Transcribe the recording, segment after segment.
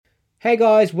Hey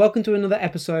guys, welcome to another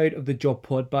episode of the Job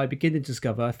Pod by Begin to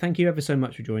Discover. Thank you ever so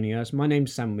much for joining us. My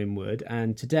name's Sam Winwood,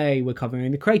 and today we're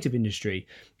covering the creative industry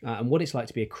and what it's like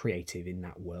to be a creative in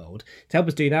that world. To help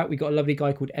us do that, we've got a lovely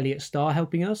guy called Elliot Starr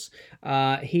helping us.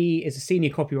 He is a senior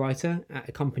copywriter at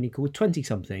a company called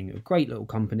 20Something, a great little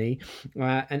company.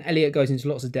 And Elliot goes into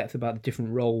lots of depth about the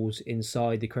different roles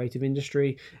inside the creative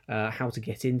industry, how to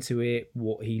get into it,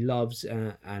 what he loves,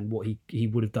 and what he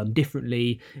would have done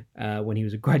differently when he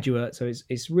was a graduate. So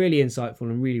it's really insightful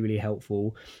and really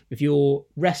helpful. If you're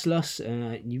restless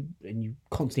and you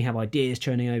constantly have ideas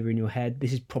churning over in your head,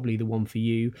 this is probably the one for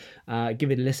you.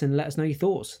 Give it a listen. Let us know your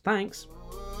thoughts. Thanks.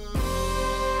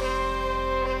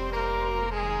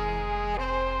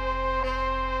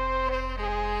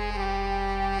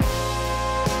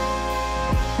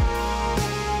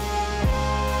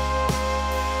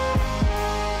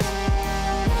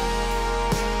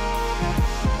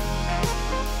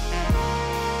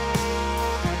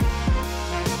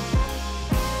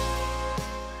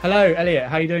 Hello, Elliot.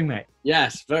 How you doing, mate?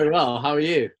 Yes, very well. How are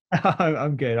you?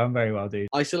 I'm good. I'm very well, dude.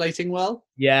 Isolating well?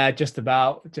 Yeah, just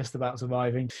about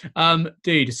surviving.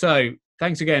 Dude. So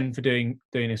thanks again for doing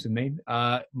this with me.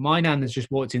 My nan has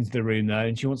just walked into the room though,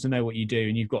 and she wants to know what you do,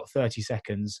 and you've got 30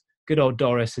 seconds. Good old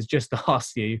Doris has just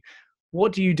asked you,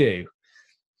 what do you do?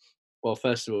 Well,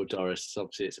 first of all, Doris,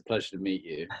 obviously it's a pleasure to meet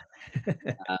you.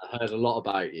 I heard a lot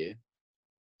about you.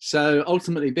 So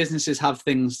ultimately, businesses have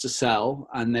things to sell,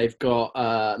 and they've got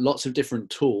lots of different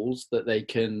tools that they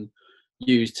can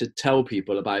use to tell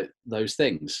people about those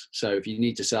things. So if you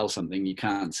need to sell something, you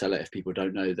can't sell it if people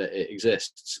don't know that it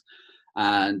exists.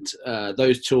 And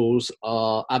those tools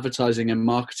are advertising and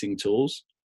marketing tools.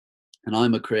 And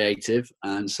I'm a creative,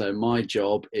 and so my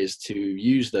job is to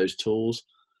use those tools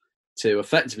to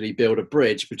effectively build a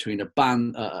bridge between a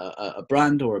brand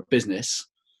or a business,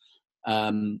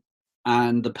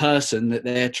 and the person that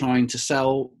they're trying to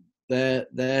sell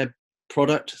their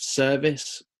product,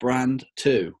 service, brand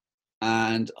to.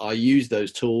 And I use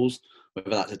those tools, whether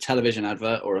that's a television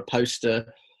advert or a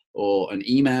poster or an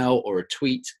email or a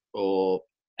tweet or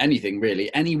anything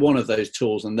really, any one of those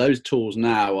tools. And those tools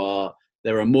now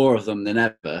there are more of them than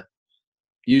ever.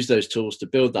 Use those tools to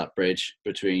build that bridge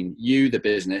between you, the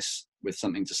business, with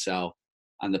something to sell,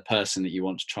 and the person that you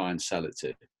want to try and sell it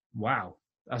to. Wow.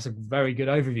 That's a very good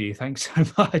overview. Thanks so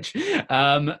much.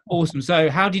 Awesome. So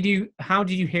how did you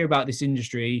hear about this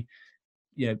industry?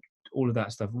 All of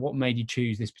that stuff. What made you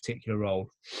choose this particular role?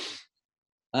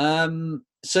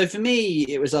 So for me,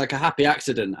 it was like a happy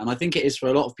accident. And I think it is for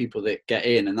a lot of people that get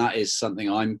in. And that is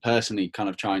something I'm personally kind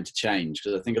of trying to change,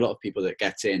 because I think a lot of people that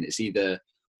get in, it's either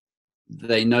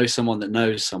they know someone that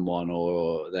knows someone,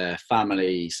 or their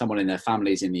family, someone in their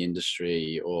family's in the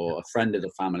industry, or a friend of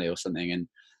the family or something. And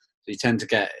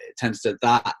so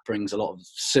that brings a lot of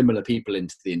similar people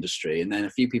into the industry. And then a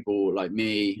few people like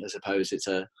me, I suppose it's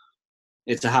a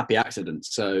happy accident.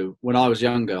 So when I was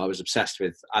younger, I was obsessed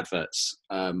with adverts.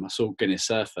 I saw Guinness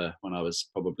Surfer when I was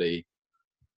probably,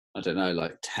 I don't know,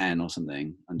 like 10 or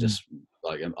something. And just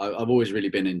like, I've always really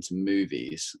been into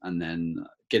movies. And then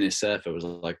Guinness Surfer was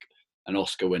like an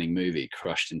Oscar winning movie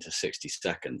crushed into 60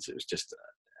 seconds. It was just,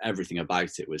 everything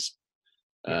about it was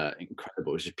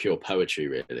incredible. It was just pure poetry,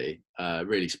 really.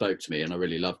 Really spoke to me, and I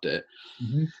really loved it.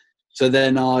 Mm-hmm. So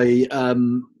then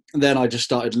I just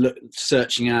started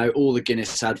searching out all the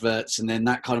Guinness adverts, and then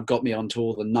that kind of got me onto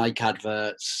all the Nike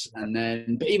adverts.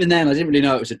 But even then, I didn't really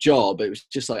know it was a job. It was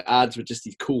just like ads were just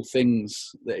these cool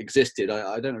things that existed.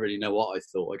 I don't really know what I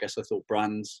thought. I guess I thought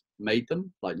brands made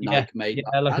them, like Nike made.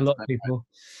 Yeah, like ads. A lot of people.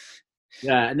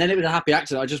 Yeah, and then it was a happy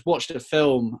accident. I just watched a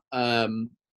film,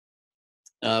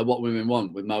 What Women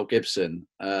Want, with Mel Gibson,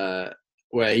 where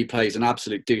he plays an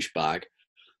absolute douchebag,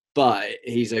 but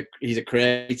he's a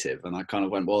creative. And I kind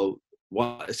of went, well,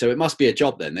 what? So it must be a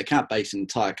job then. They can't base an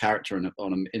entire character in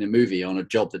a movie on a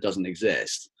job that doesn't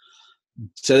exist.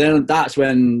 So then that's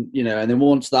when, and then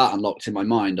once that unlocked in my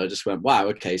mind, I just went, wow,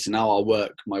 okay, so now I'll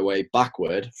work my way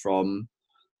backward from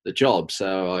the job.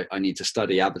 So I need to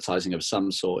study advertising of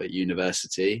some sort at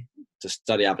university. To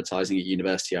study advertising at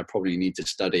university, I probably need to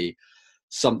study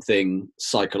something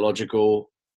psychological.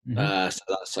 So that's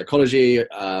psychology,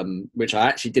 which I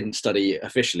actually didn't study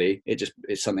officially.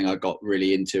 It's something I got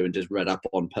really into and just read up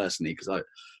on personally because I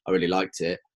really liked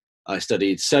it. I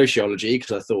studied sociology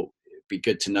because I thought it'd be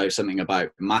good to know something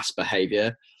about mass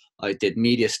behavior. I did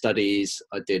media studies.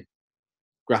 I did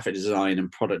graphic design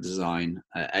and product design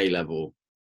at A level.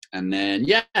 And then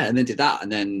did that,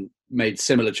 and then made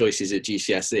similar choices at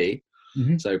GCSE.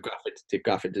 So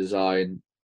graphic design.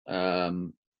 I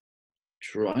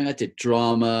did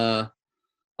drama.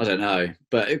 I don't know,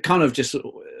 but it kind of just, it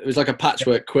was like a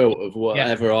patchwork quilt of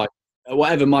Yeah,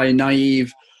 whatever my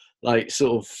naive, like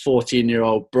sort of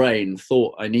 14-year-old brain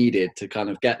thought I needed to kind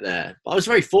of get there. But I was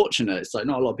very fortunate. It's like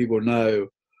not a lot of people know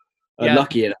are yeah.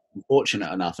 lucky enough and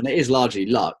fortunate enough, and it is largely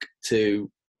luck to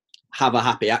have a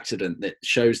happy accident that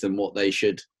shows them what they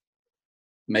should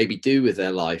maybe do with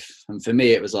their life. And for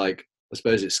me, it was like, I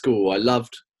suppose at school, I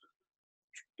loved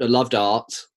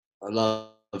art. I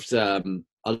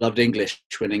loved English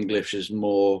when English is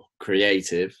more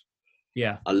creative.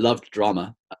 Yeah, I loved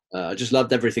drama. I just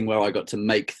loved everything where I got to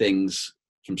make things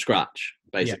from scratch,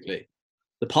 yeah, basically.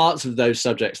 The parts of those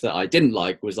subjects that I didn't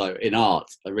like was like in art.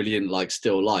 I really didn't like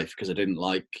still life because I didn't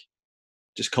like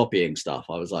just copying stuff.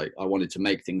 I was like, I wanted to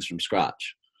make things from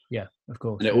scratch. yeah. Of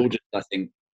course. And it Yeah. all just, I think,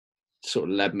 sort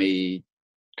of led me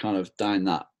kind of down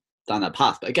that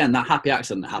path. But again, that happy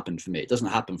accident happened for me. It doesn't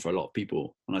happen for a lot of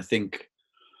people. And I think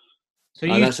So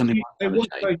you, that's something I haven't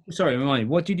changed. sorry, remind me,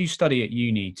 what did you study at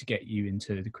uni to get you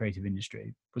into the creative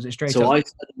industry? Was it straight So up? I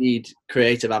studied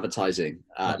creative advertising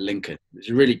Right. at Lincoln. It's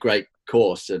a really great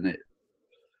course, and it,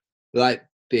 without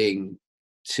being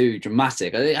too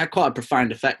dramatic, it had quite a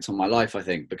profound effect on my life. I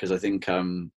think because I think I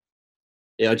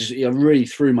really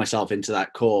threw myself into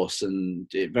that course, and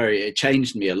it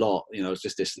changed me a lot. I was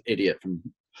just this idiot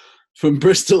from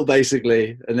Bristol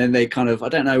basically, and then they kind of, I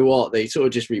don't know what, they sort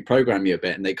of just reprogram you a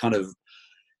bit, and they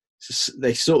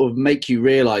sort of make you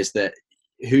realize that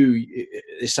who,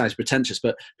 this sounds pretentious,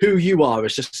 but who you are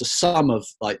is just a sum of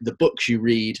like the books you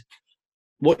read,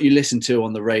 what you listen to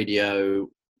on the radio,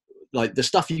 like the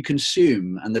stuff you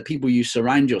consume and the people you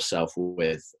surround yourself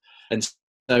with. And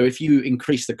so if you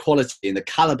increase the quality and the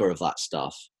caliber of that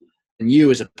stuff, then you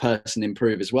as a person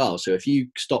improve as well. So if you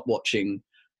stop watching,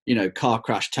 car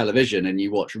crash television and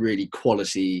you watch really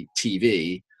quality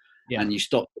TV, Yeah, and you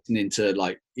stop listening to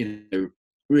like,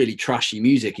 really trashy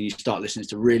music, and you start listening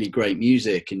to really great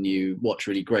music, and you watch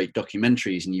really great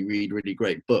documentaries, and you read really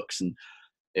great books, and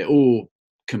it all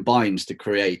combines to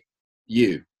create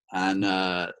you. And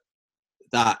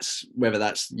that's whether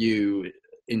that's you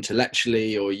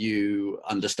intellectually, or you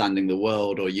understanding the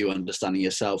world, or you understanding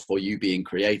yourself, or you being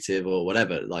creative, or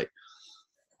whatever. Like,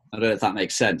 I don't know if that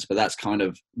makes sense, but that's kind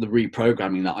of the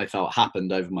reprogramming that I felt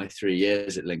happened over my 3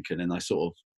 years at Lincoln. And I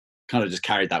sort of kind of just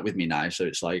carried that with me now. So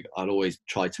it's like, I'd always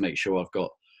try to make sure I've got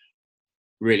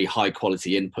really high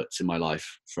quality inputs in my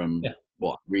life from yeah.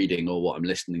 what I'm reading or what I'm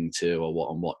listening to or what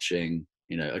I'm watching,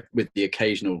 with the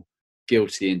occasional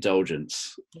guilty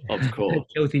indulgence, of course.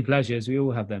 Guilty pleasures. We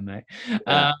all have them, mate.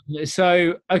 Yeah.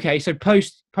 So okay, so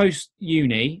post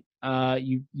uni,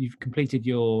 you've completed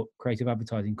your creative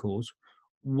advertising course.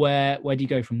 Where do you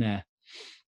go from there?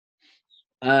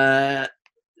 Uh,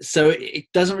 so it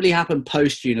doesn't really happen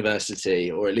post university,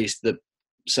 or at least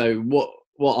so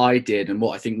what I did, and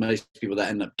what I think most people that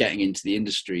end up getting into the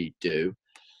industry do,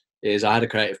 is I had a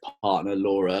creative partner,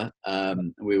 Laura.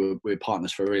 We were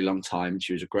partners for a really long time.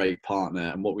 She was a great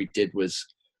partner. And what we did was,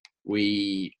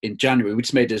 in January, we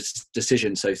just made a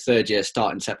decision. So third year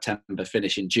start in September,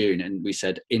 finish in June. And we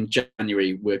said in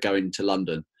January, we're going to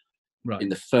London. Right. In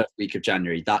the first week of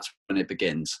January. That's when it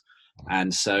begins.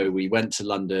 And so we went to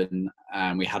London,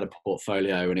 and we had a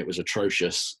portfolio, and it was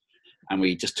atrocious. And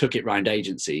we just took it round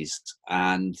agencies,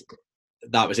 and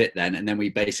that was it then. And then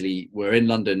we basically were in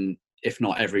London, if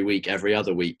not every week, every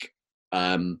other week,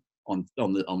 on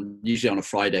usually on a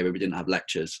Friday where we didn't have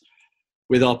lectures,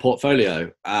 with our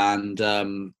portfolio. And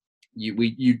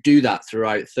you do that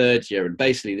throughout third year. And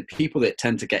basically the people that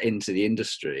tend to get into the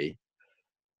industry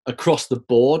across the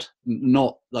board,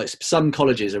 not like some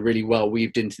colleges are really well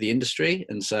weaved into the industry,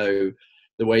 and so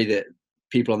the way that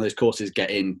people on those courses get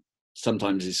in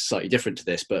sometimes is slightly different to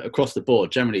this, but across the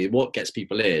board, generally what gets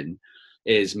people in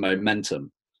is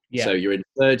momentum. Yeah. So you're in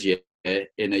third year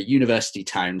in a university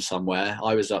town somewhere.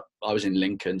 I was in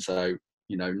Lincoln, so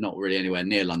not really anywhere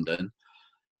near London.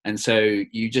 And so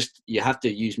you have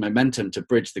to use momentum to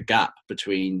bridge the gap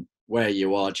between where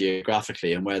you are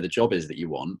geographically and where the job is that you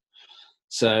want.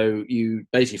 So you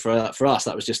basically, for us,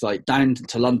 that was just like down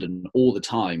to London all the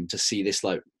time to see this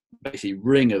like basically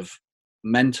ring of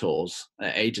mentors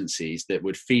at agencies that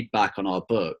would feed back on our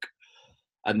book.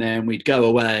 And then we'd go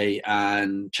away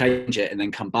and change it and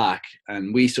then come back.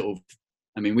 And we sort of,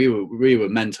 we were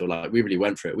mental, like we really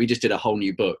went for it. We just did a whole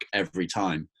new book every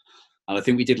time. And I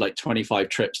think we did like 25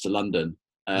 trips to London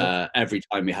every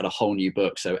time we had a whole new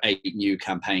book. So 8 new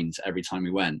campaigns every time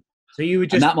we went. So you were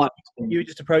And just that might,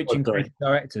 approaching creative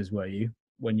directors, were you,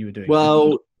 when you were doing it?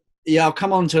 well, yeah, I'll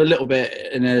come on to a little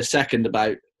bit in a second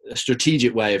about a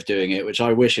strategic way of doing it, which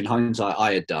I wish in hindsight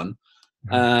I had done.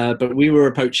 But we were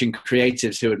approaching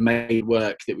creatives who had made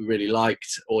work that we really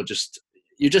liked, or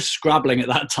you're just scrabbling at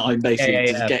that time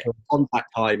basically to get contact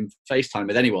time, FaceTime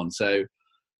with anyone. So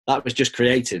that was just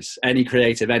creatives, any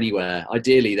creative anywhere.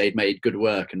 Ideally, they'd made good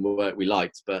work and work we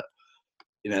liked, but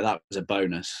that was a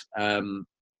bonus.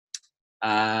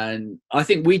 And I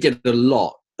think we did a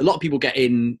lot. A lot of people get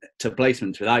into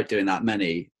placements without doing that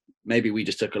many. Maybe we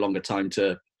just took a longer time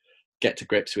to get to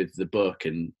grips with the book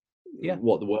and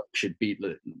what the work should be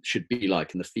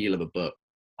like and the feel of a book.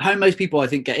 How most people, I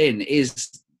think, get in is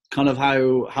kind of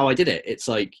how I did it. It's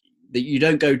like that you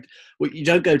don't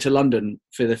go to London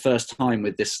for the first time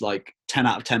with this like 10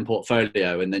 out of 10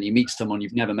 portfolio, and then you meet someone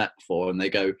you've never met before and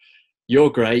they go, "You're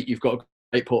great, you've got a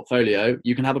great portfolio,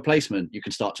 you can have a placement, you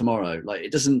can start tomorrow." Like,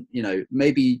 it doesn't,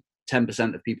 maybe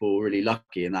 10% of people are really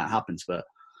lucky and that happens, but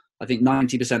I think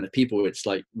 90% of people, it's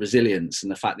like resilience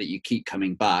and the fact that you keep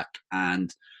coming back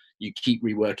and you keep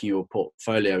reworking your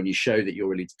portfolio and you show that you're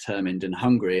really determined and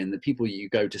hungry, and the people you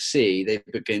go to see, they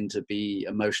begin to be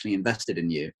emotionally invested in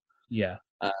you. Yeah.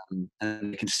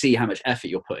 And you can see how much effort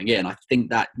you're putting in. I think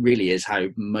that really is how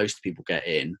most people get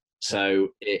in. So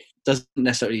it doesn't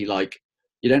necessarily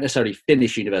you don't necessarily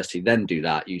finish university, then do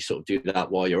that. You sort of do that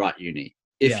while you're at uni.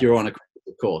 If you're on a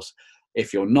creative course.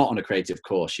 If you're not on a creative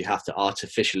course, you have to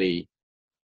artificially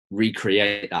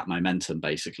recreate that momentum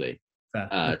basically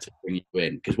to bring you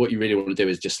in. Because what you really want to do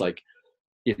is just like,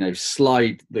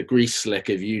 slide the grease slick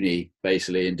of uni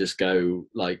basically and just go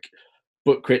like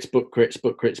book crits,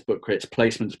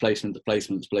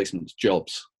 placements,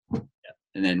 jobs.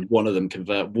 And then one of those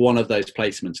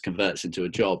placements converts into a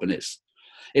job. And it's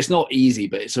not easy,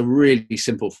 but it's a really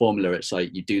simple formula. It's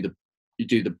like you do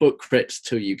the book crits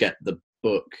till you get the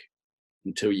book,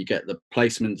 until you get the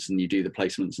placements, and you do the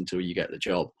placements until you get the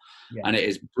job. And it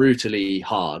is brutally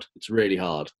hard. It's really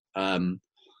hard.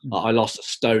 I lost a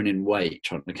stone in weight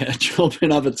trying to get a job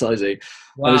in advertising.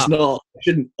 Wow. And it's not,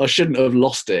 I shouldn't have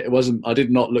lost it. It wasn't, I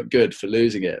did not look good for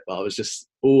losing it, but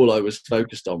all I was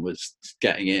focused on was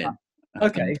getting in.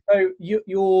 Okay. So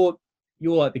you're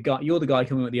like you're the guy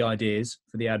coming up with the ideas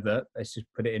for the advert. Let's just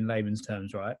put it in layman's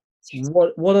terms, right?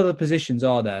 What other positions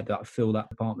are there that fill that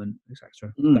department,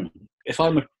 etc.? If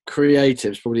I'm a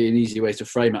creative, it's probably an easy way to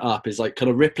frame it up is like kind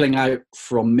of rippling out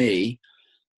from me.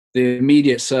 The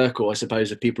immediate circle, I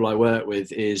suppose, of people I work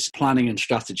with is planning and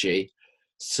strategy.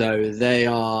 So they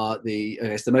are the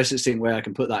most succinct way I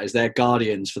can put that is they're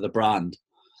guardians for the brand.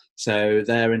 So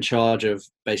they're in charge of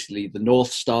basically the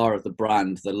North Star of the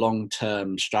brand, the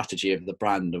long-term strategy of the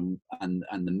brand, and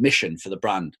the mission for the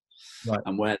brand. Right.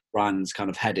 And where the brand's kind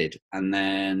of headed. And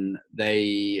then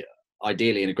they,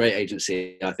 ideally in a great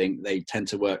agency, I think they tend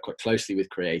to work quite closely with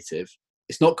creative.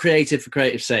 It's not creative for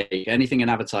creative's sake. Anything in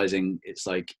advertising, it's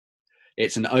like,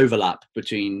 it's an overlap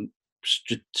between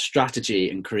strategy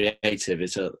and creative.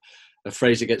 It's a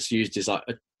phrase that gets used is like,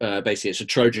 basically it's a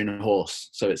Trojan horse.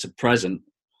 So it's a present.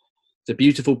 It's a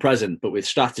beautiful present, but with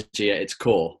strategy at its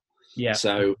core. Yeah.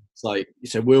 So it's like,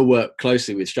 we'll work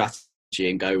closely with strategy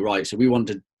and go, right, so we want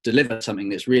to deliver something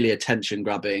that's really attention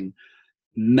grabbing,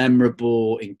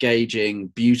 memorable, engaging,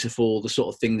 beautiful, the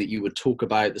sort of thing that you would talk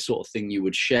about, the sort of thing you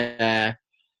would share.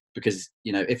 Because,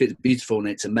 if it's beautiful and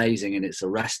it's amazing and it's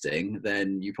arresting,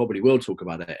 then you probably will talk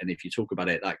about it. And if you talk about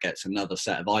it, that gets another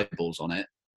set of eyeballs on it.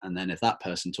 And then if that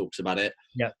person talks about it,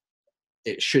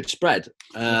 it should spread.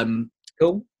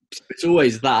 Cool. It's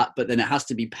always that, but then it has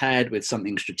to be paired with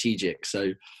something strategic.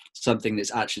 So something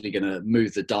that's actually going to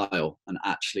move the dial and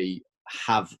actually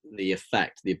have the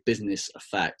effect, the business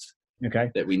effect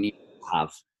that we need to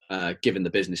have, given the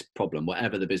business problem,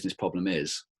 whatever the business problem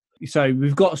is. So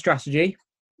we've got a strategy.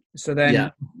 So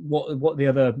then what are the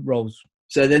other roles?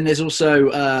 So then there's also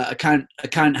account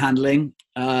handling,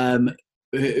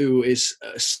 who is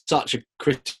such a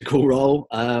critical role.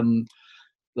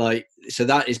 So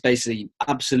that is basically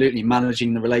absolutely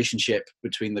managing the relationship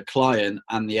between the client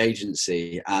and the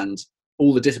agency and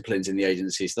all the disciplines in the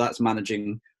agency. So that's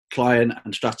managing client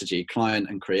and strategy, client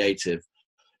and creative,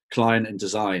 client and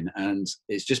design. And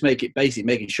it's just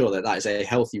making sure that is a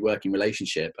healthy working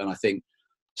relationship. And I think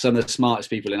some of the smartest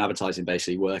people in advertising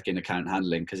basically work in account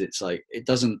handling, because it's like,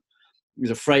 there's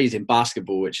a phrase in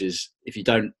basketball, which is if you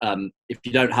don't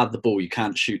have the ball, you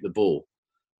can't shoot the ball.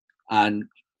 And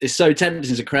it's so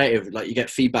tempting as a creative, like you get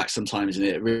feedback sometimes and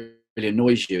it really, really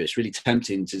annoys you. It's really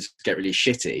tempting to get really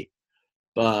shitty.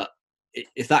 But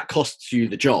if that costs you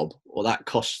the job or that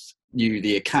costs you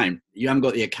the account, you haven't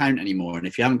got the account anymore. And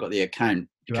if you haven't got the account,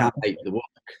 you can't make the work.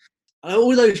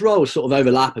 All those roles sort of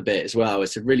overlap a bit as well.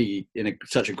 It's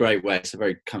such a great way. It's a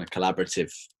very kind of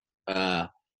collaborative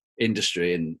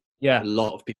industry, and a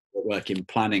lot of people work in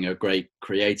planning are great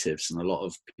creatives, and a lot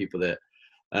of people that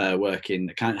work in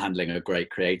account handling are great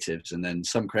creatives, and then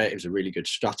some creatives are really good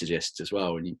strategists as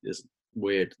well, and there's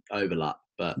weird overlap.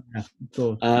 But Yeah,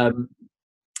 cool. and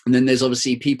then there's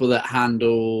obviously people that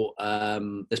handle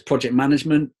there's project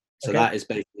management, so Okay. that is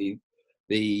basically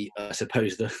the I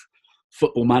suppose the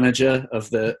football manager of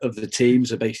the team,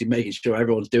 so basically making sure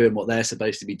everyone's doing what they're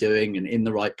supposed to be doing and in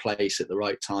the right place at the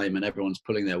right time, and everyone's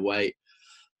pulling their weight.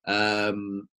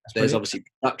 There's obviously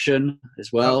production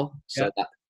as well, so that,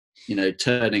 you know,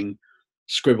 turning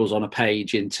scribbles on a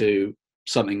page into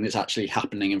something that's actually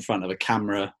happening in front of a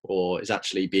camera, or is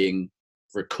actually being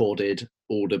recorded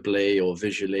audibly or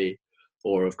visually,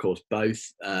 or of course both.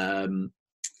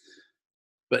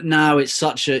 But now it's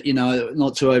such a, you know,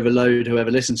 not to overload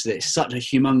whoever listens to it, it's such a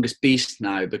humongous beast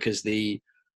now, because the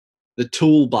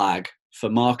tool bag for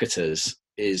marketers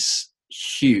is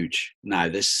huge now.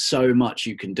 There's so much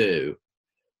you can do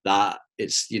that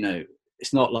it's, you know,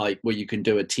 it's not like where you can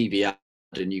do a TV ad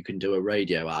and you can do a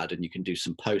radio ad and you can do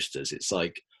some posters. It's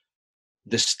like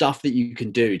the stuff that you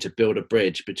can do to build a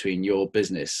bridge between your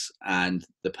business and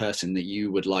the person that you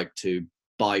would like to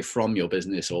buy from your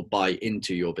business or buy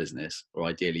into your business, or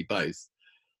ideally both.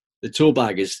 The tool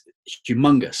bag is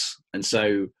humongous. And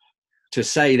so to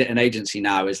say that an agency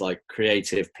now is like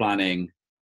creative planning,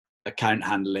 account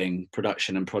handling,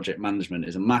 production and project management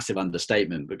is a massive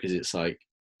understatement, because it's like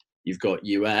you've got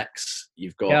UX,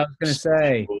 you've got, I was going to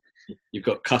say, you've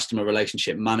got customer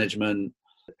relationship management.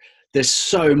 There's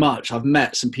so much. I've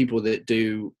met some people that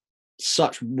do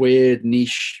such weird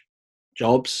niche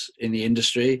jobs in the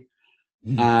industry.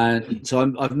 And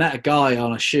so I've met a guy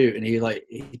on a shoot, and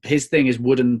his thing is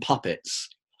wooden puppets,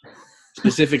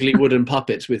 specifically wooden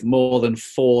puppets with more than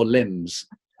 4 limbs.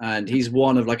 And he's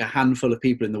one of like a handful of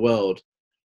people in the world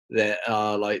that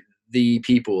are like the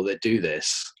people that do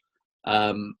this.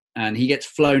 And he gets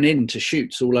flown in to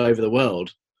shoots all over the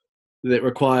world that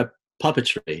require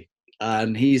puppetry.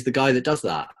 And he's the guy that does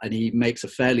that. And he makes a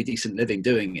fairly decent living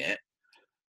doing it.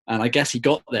 And I guess he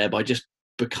got there by just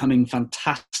becoming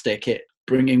fantastic at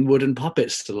bringing wooden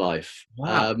puppets to life.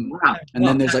 Wow. And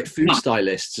then there's like food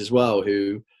stylists as well,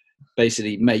 who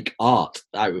basically make art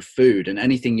out of food, and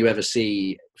anything you ever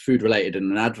see food related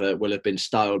in an advert will have been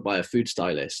styled by a food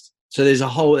stylist. So there's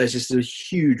just a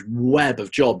huge web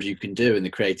of jobs you can do in the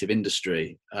creative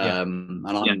industry. And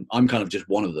I'm kind of just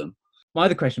one of them. My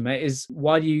other question, mate, is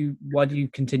why do you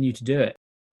continue to do it?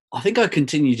 I think I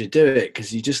continue to do it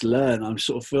because you just learn. I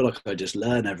sort of feel like I just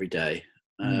learn every day.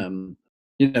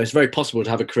 You know, it's very possible to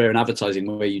have a career in advertising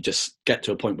where you just get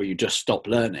to a point where you just stop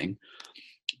learning.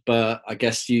 But I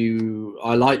guess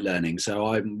I like learning.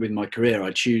 So with my career, I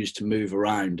choose to move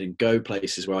around and go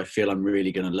places where I feel I'm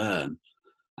really going to learn,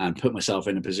 and put myself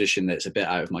in a position that's a bit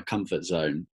out of my comfort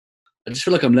zone. I just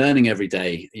feel like I'm learning every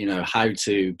day, you know, how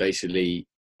to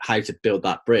build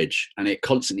that bridge. And it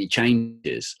constantly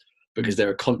changes because there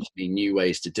are constantly new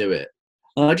ways to do it.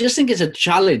 And I just think it's a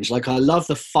challenge. Like, I love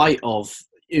the fight of,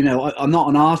 you know, I'm not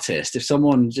an artist. If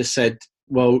someone just said,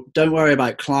 well, don't worry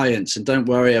about clients and don't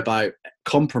worry about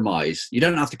compromise. You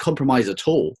don't have to compromise at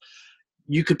all.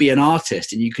 You could be an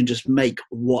artist and you can just make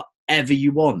whatever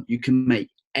you want. You can make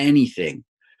anything.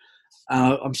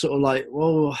 I'm sort of like,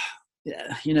 well,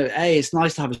 yeah, you know, it's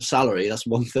nice to have a salary. That's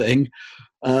one thing.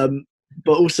 But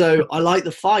also I like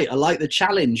the fight. I like the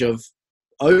challenge of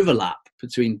overlap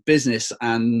between business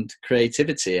and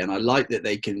creativity. And I like that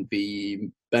they can be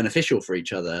beneficial for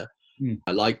each other.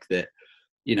 I like that,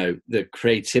 you know, the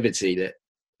creativity that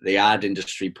the ad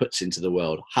industry puts into the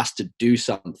world has to do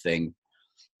something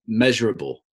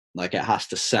measurable. Like, it has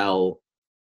to sell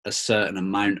a certain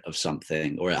amount of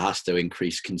something, or it has to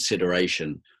increase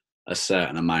consideration a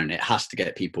certain amount. It has to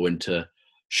get people into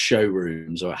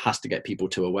showrooms, or it has to get people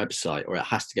to a website, or it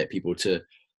has to get people to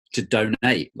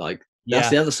donate. Like, that's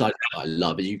the other side that I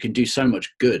love, is you can do so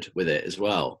much good with it as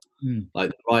well.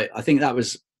 Like, right, I think that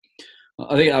was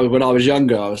when I was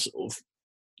younger, I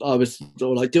was sort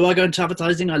of like, do I go into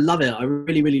advertising? I love it. I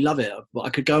really, really love it. But I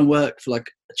could go and work for like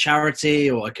a charity,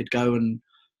 or I could go and,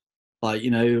 like,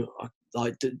 you know,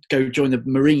 like go join the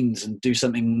Marines and do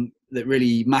something that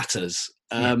really matters.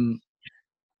 And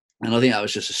I think that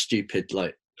was just a stupid,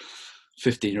 like,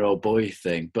 15-year-old boy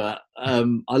thing. But I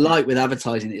like with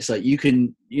advertising, it's like you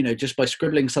can, you know, just by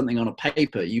scribbling something on a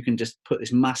paper, you can just put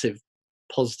this massive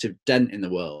positive dent in the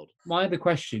world. My other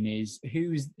question is,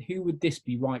 who would this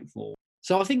be right for?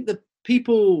 So I think the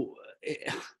people,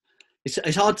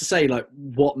 it's hard to say like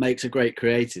what makes a great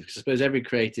creative, because I suppose every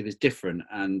creative is different,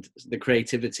 and the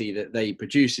creativity that they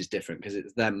produce is different because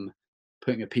it's them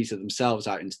putting a piece of themselves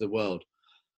out into the world.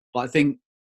 But I think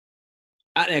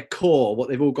at their core, what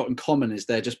they've all got in common is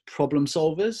they're just problem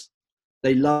solvers.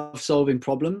 They love solving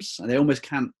problems and they almost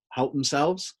can't help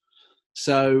themselves.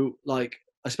 So, like,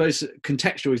 I suppose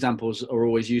contextual examples are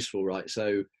always useful, right?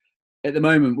 So, at the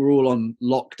moment, we're all on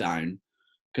lockdown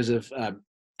because of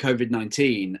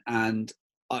COVID-19, and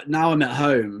now I'm at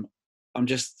home.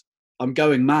 I'm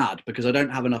going mad because I don't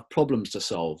have enough problems to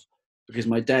solve because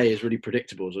my day is really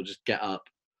predictable. So I just get up,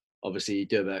 obviously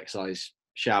do a bit of exercise,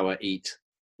 shower, eat,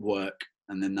 work,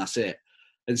 and then that's it.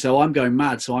 And so I'm going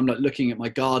mad. So I'm like looking at my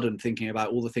garden, thinking about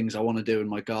all the things I want to do in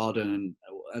my garden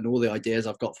and all the ideas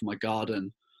I've got for my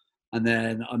garden. And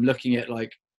then I'm looking at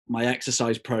like my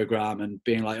exercise program and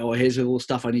being like, oh, here's all the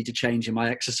stuff I need to change in my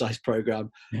exercise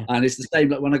program. Yeah. And it's the same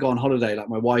like when I go on holiday, like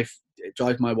it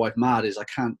drives my wife mad is I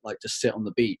can't like just sit on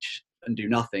the beach and do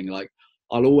nothing. Like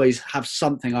I'll always have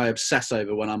something I obsess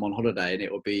over when I'm on holiday, and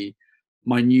it will be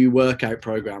my new workout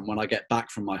program when I get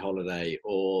back from my holiday,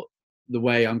 or the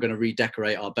way I'm going to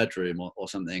redecorate our bedroom or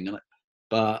something.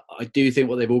 But I do think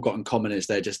what they've all got in common is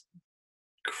they're just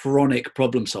chronic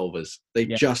problem solvers. They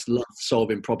Yeah. just love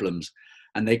solving problems,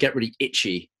 and they get really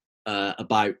itchy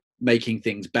about making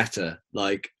things better.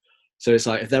 Like, so it's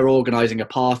like if they're organizing a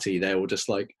party, they will just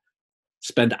like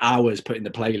spend hours putting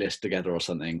the playlist together or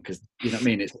something, because you know what I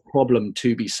mean. It's a problem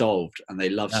to be solved, and they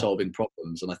love Yeah. solving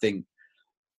problems. And I think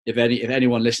if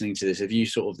anyone listening to this, if you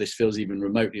sort of this feels even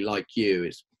remotely like you,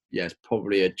 it's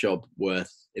probably a job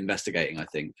worth investigating. I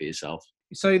think for yourself.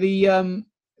 So the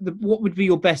what would be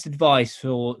your best advice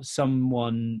for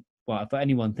someone, well, for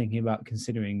anyone thinking about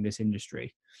considering this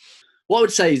industry? What I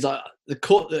would say is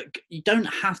you don't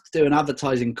have to do an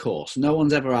advertising course. No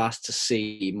one's ever asked to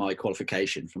see my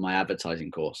qualification for my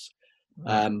advertising course.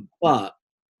 Right. But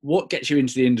what gets you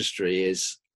into the industry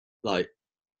is like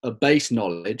a base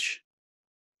knowledge,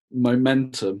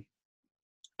 momentum,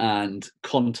 and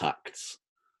contacts.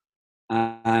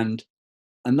 And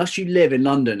unless you live in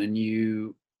London and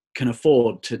you can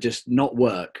afford to just not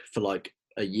work for like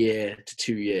a year to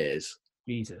 2 years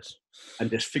Jesus. and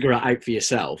just figure it out for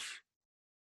yourself,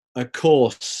 a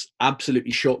course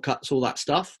absolutely shortcuts all that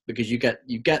stuff, because you get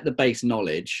the base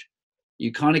knowledge.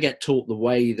 You kind of get taught the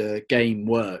way the game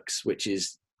works, which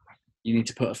is you need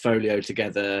to put a folio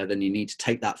together, then you need to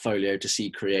take that folio to see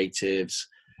creatives.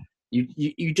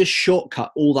 You just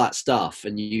shortcut all that stuff,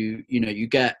 and you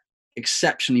get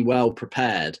exceptionally well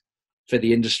prepared for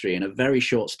the industry in a very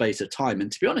short space of time, and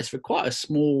to be honest, for quite a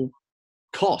small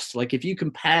cost. Like if you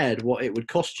compared what it would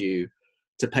cost you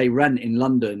to pay rent in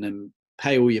London and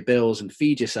pay all your bills and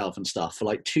feed yourself and stuff for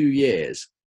like 2 years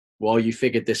while you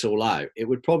figured this all out, it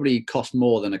would probably cost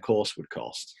more than a course would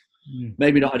cost. Mm.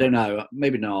 Maybe not, I don't know,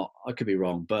 maybe not, I could be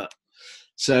wrong. But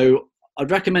so I'd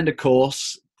recommend a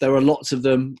course. There are lots of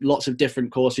them, lots of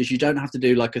different courses. You don't have to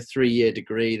do like a 3-year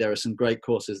degree. There are some great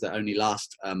courses that only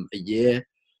last a year.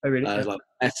 Oh, really? Like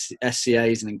SCA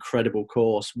is an incredible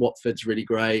course. Watford's really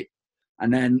great.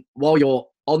 And then while you're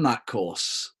on that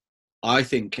course, I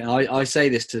think, and I say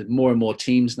this to more and more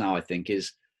teams now, I think,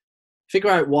 is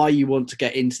figure out why you want to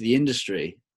get into the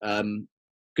industry.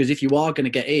 Because if you are going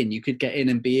to get in, you could get in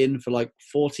and be in for like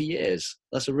 40 years.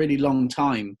 That's a really long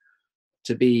time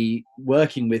to be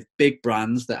working with big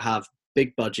brands that have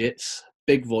big budgets,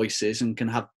 big voices, and can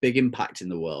have big impact in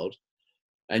the world.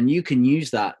 And you can use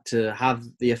that to have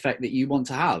the effect that you want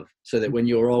to have, so that when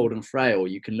you're old and frail,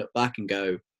 you can look back and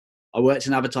go, I worked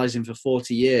in advertising for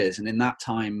 40 years. And in that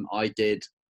time I did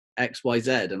X, Y,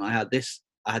 Z, and I had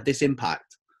this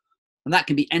impact. And that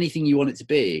can be anything you want it to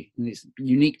be. And it's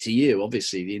unique to you,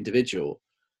 obviously, the individual.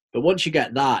 But once you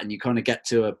get that and you kind of get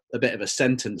to a bit of a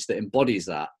sentence that embodies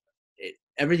that,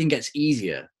 everything gets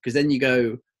easier, because then you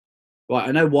go, right,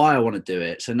 I know why I want to do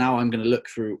it. So now I'm going to look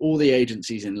through all the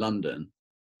agencies in London.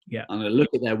 Yeah. I'm going to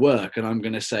look at their work and I'm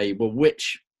going to say, well,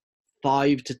 which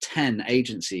 5 to 10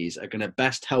 agencies are going to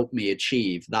best help me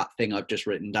achieve that thing I've just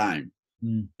written down.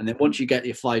 Mm. And then once you get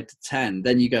your 5 to 10,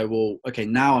 then you go, well, okay,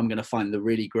 now I'm going to find the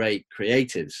really great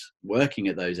creatives working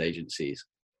at those agencies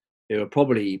who are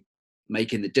probably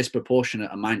making the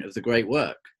disproportionate amount of the great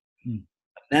work. Mm.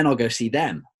 Then I'll go see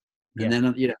them. Yeah.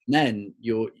 And then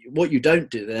what you don't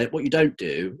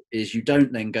do is you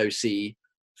don't then go see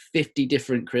 50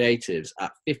 different creatives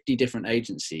at 50 different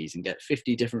agencies and get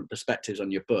 50 different perspectives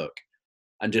on your book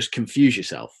and just confuse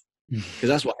yourself, because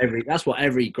that's what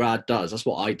every grad does. That's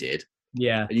what I did.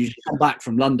 Yeah. And you just come back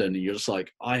from London and you're just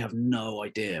like, I have no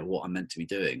idea what I'm meant to be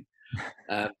doing.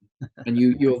 And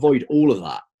you avoid all of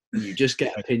that, and you just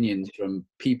get opinions from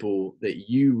people that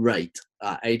you rate,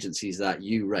 agencies that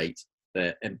you rate,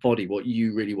 that embody what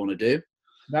you really want to do.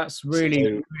 That's really,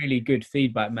 So, really good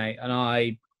feedback, mate. And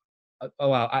Oh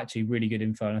wow, actually really good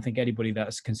info. And I think anybody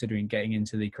that's considering getting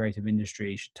into the creative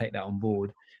industry should take that on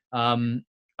board.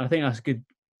 I think that's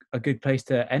a good place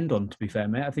to end on, to be fair,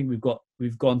 mate. I think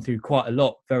we've gone through quite a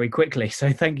lot very quickly.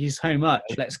 So thank you so much.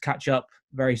 Let's catch up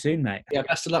very soon, mate. Yeah,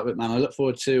 best of luck with it, man. I look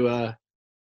forward to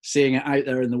seeing it out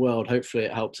there in the world. Hopefully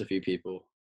it helps a few people.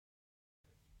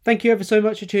 Thank you ever so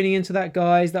much for tuning into that,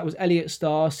 guys. That was Elliot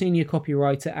Starr, senior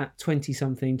copywriter at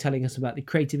 20Something, telling us about the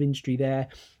creative industry there.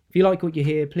 If you like what you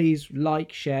hear, please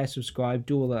like, share, subscribe,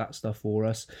 do all of that stuff for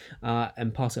us,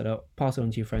 and pass it on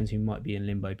to your friends who might be in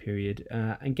limbo period,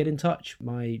 and get in touch.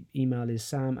 My email is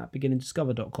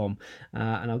sam@beginningdiscover.com,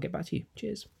 and I'll get back to you.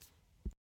 Cheers.